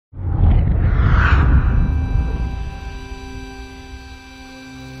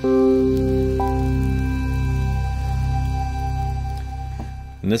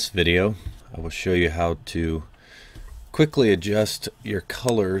this video, I will show you how to quickly adjust your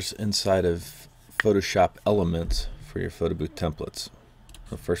colors inside of Photoshop Elements for your photo booth templates.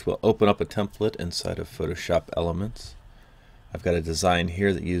 So first we'll open up a template inside of Photoshop Elements. I've got a design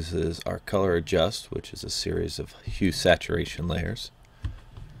here that uses our color adjust, which is a series of hue saturation layers.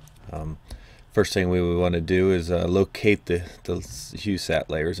 First thing we would want to do is locate the hue sat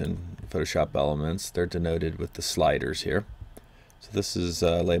layers in Photoshop Elements. They're denoted with the sliders here. So this is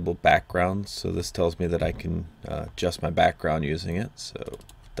labeled background, so this tells me that I can adjust my background using it. So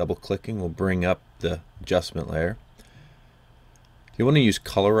double clicking will bring up the adjustment layer. You want to use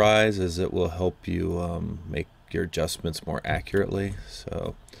colorize, as it will help you make your adjustments more accurately.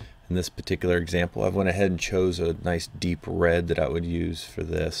 So in this particular example, I went ahead and chose a nice deep red that I would use for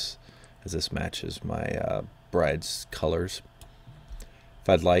this, as this matches my bride's colors. If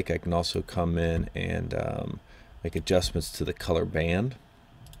I'd like, I can also come in and make adjustments to the color band,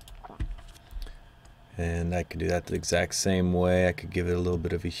 and I can do that the exact same way. I could give it a little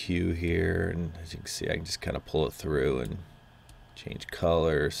bit of a hue here, and as you can see, I can just kind of pull it through and change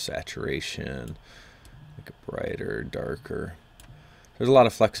color, saturation, make it brighter, darker. There's a lot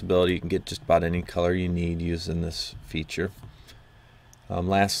of flexibility. You can get just about any color you need using this feature.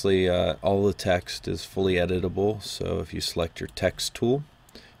 Lastly, all the text is fully editable, so if you select your text tool,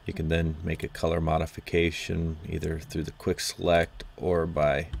 you can then make a color modification either through the quick select or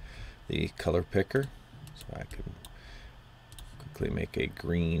by the color picker. So I can quickly make a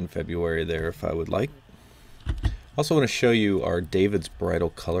green February there if I would like. Also want to show you our David's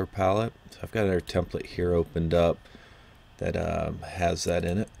Bridal color palette. So I've got our template here opened up that has that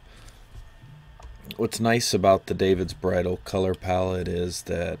in it. What's nice about the David's Bridal color palette is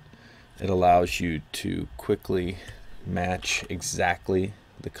that it allows you to quickly match exactly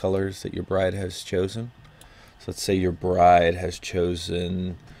the colors that your bride has chosen. So let's say your bride has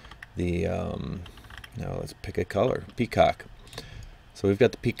chosen the let's pick a color, peacock. So we've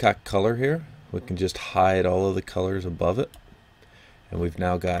got the peacock color here. We can just hide all of the colors above it, and we've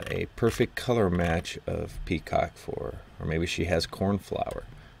now got a perfect color match of peacock for her. Or maybe she has cornflower.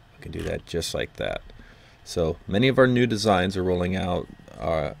 We can do that just like that. So many of our new designs are rolling out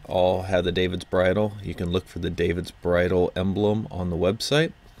all have the David's Bridal. You can look for the David's Bridal emblem on the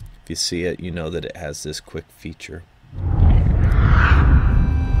website. If you see it, you know that it has this quick feature.